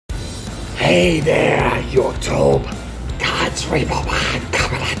Hey there, YouTube. God's Reborn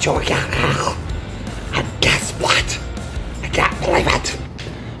coming at you again now. And guess what? I can't believe it.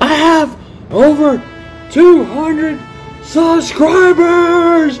 I have over 200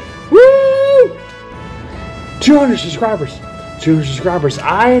 subscribers. Woo! 200 subscribers. 200 subscribers.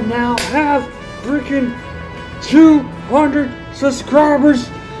 I now have freaking 200 subscribers.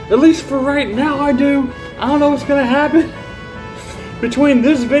 At least for right now, I do. I don't know what's gonna happen between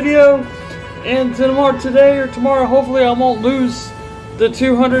this video and today or tomorrow. Hopefully I won't lose the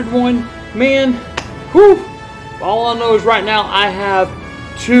 201. Man, whew. All I know is right now I have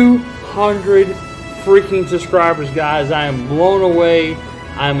 200 freaking subscribers, guys. I am blown away.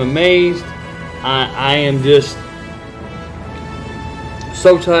 I'm amazed. I am just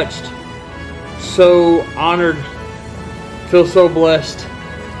so touched, so honored, feel so blessed.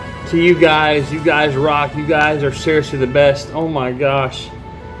 To you guys rock. You guys are seriously the best. Oh my gosh.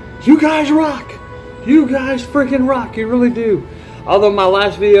 You guys rock. You guys freaking rock. You really do. Although my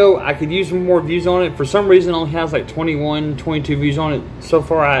last video, I could use some more views on it. For some reason, it only has like 21, 22 views on it. So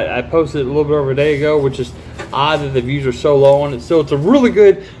far, I posted it a little bit over a day ago, which is odd that the views are so low on it. Still, it's a really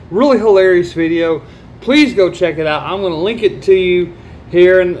good, really hilarious video. Please go check it out. I'm going to link it to you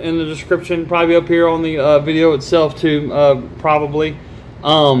here in the description. Probably up here on the video itself too, probably.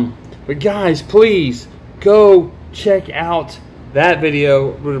 But guys, please go check out that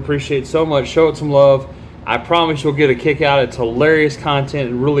video. Would appreciate so much. Show it some love. I promise you'll get a kick out. It's hilarious content.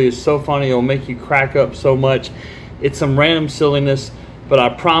 It really is so funny. It'll make you crack up so much. It's some random silliness, but I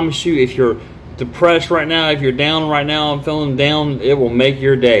promise you, if you're depressed right now, if you're down right now, I'm feeling down, it will make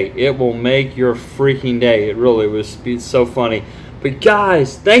your day. It will make your freaking day. It really was. It's so funny. But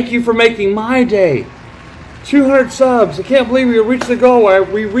guys, thank you for making my day. 200 subs. I can't believe we reached the goal.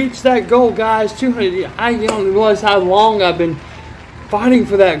 We reached that goal, guys. 200. I don't realize how long I've been fighting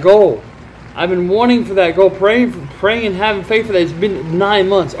for that goal. I've been wanting for that goal, praying and having faith for that. It's been 9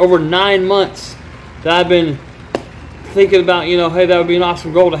 months, over 9 months that I've been thinking about, you know, hey, that would be an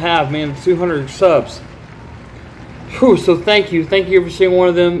awesome goal to have, man. 200 subs. Whew, so thank you. Thank you every single one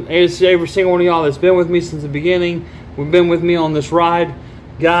of them. Every single one of y'all that's been with me since the beginning. We've been with me on this ride.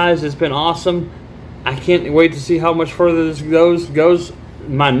 Guys, it's been awesome. I can't wait to see how much further this goes.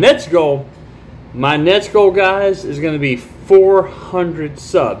 My next goal, guys, is going to be 400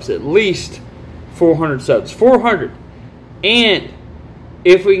 subs. At least 400 subs. 400. And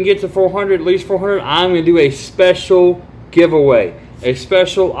if we can get to 400, at least 400, I'm going to do a special giveaway. A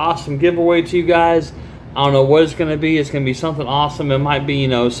special, awesome giveaway to you guys. I don't know what it's going to be. It's going to be something awesome. It might be, you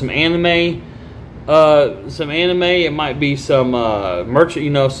know, some anime. It might be some merch, you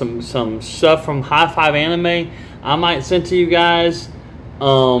know, some stuff from High Five Anime I might send to you guys.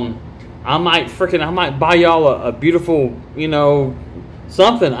 I might buy y'all a beautiful, you know,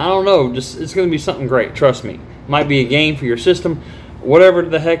 something. I don't know. Just, it's going to be something great. Trust me. Might be a game for your system. Whatever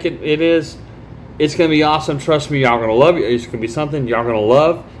the heck it is, it's going to be awesome. Trust me, y'all going to love it. It's going to be something y'all going to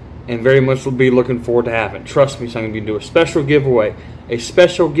love and very much will be looking forward to having. Trust me, so I'm going to be doing a special giveaway. A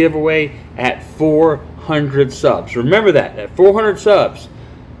special giveaway at 400 subs. Remember that. At 400 subs,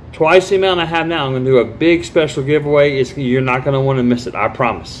 twice the amount I have now, I'm going to do a big special giveaway. You're not going to want to miss it. I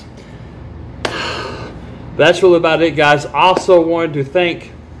promise. That's really about it, guys. Also wanted to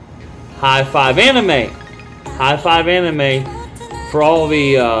thank High Five Anime. High Five Anime for all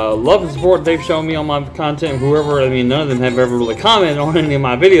the love and support they've shown me on my content. Whoever, I mean, none of them have ever really commented on any of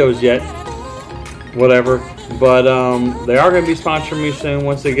my videos yet. Whatever. But they are going to be sponsoring me soon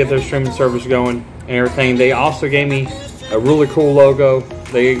once they get their streaming service going and everything. They also gave me a really cool logo.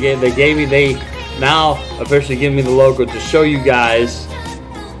 They now officially give me the logo to show you guys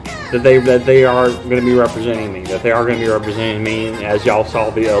that they are going to be representing me. That they are going to be representing me, as y'all saw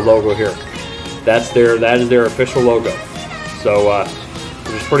the logo here. That is their official logo. So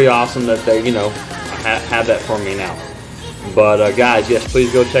it's pretty awesome that they, you know, have that for me now. But guys, yes,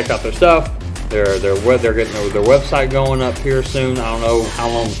 please go check out their stuff. They're getting their website going up here soon. I don't know how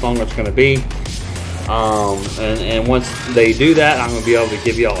long it's going to be. And once they do that, I'm going to be able to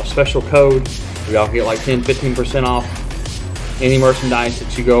give y'all a special code. Y'all get like 10-15% off any merchandise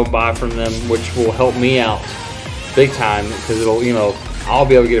that you go buy from them, which will help me out big time, because it'll, you know, I'll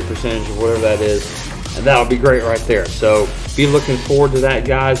be able to get a percentage of whatever that is, and that'll be great right there. So be looking forward to that,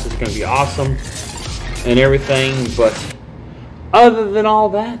 guys. It's going to be awesome and everything. But other than all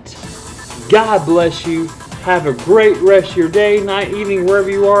that, God bless you. Have a great rest of your day, night, evening, wherever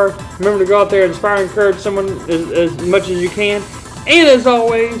you are. Remember to go out there and inspire and encourage someone as much as you can. And as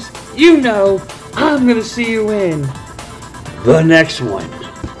always, you know, I'm going to see you in the next one.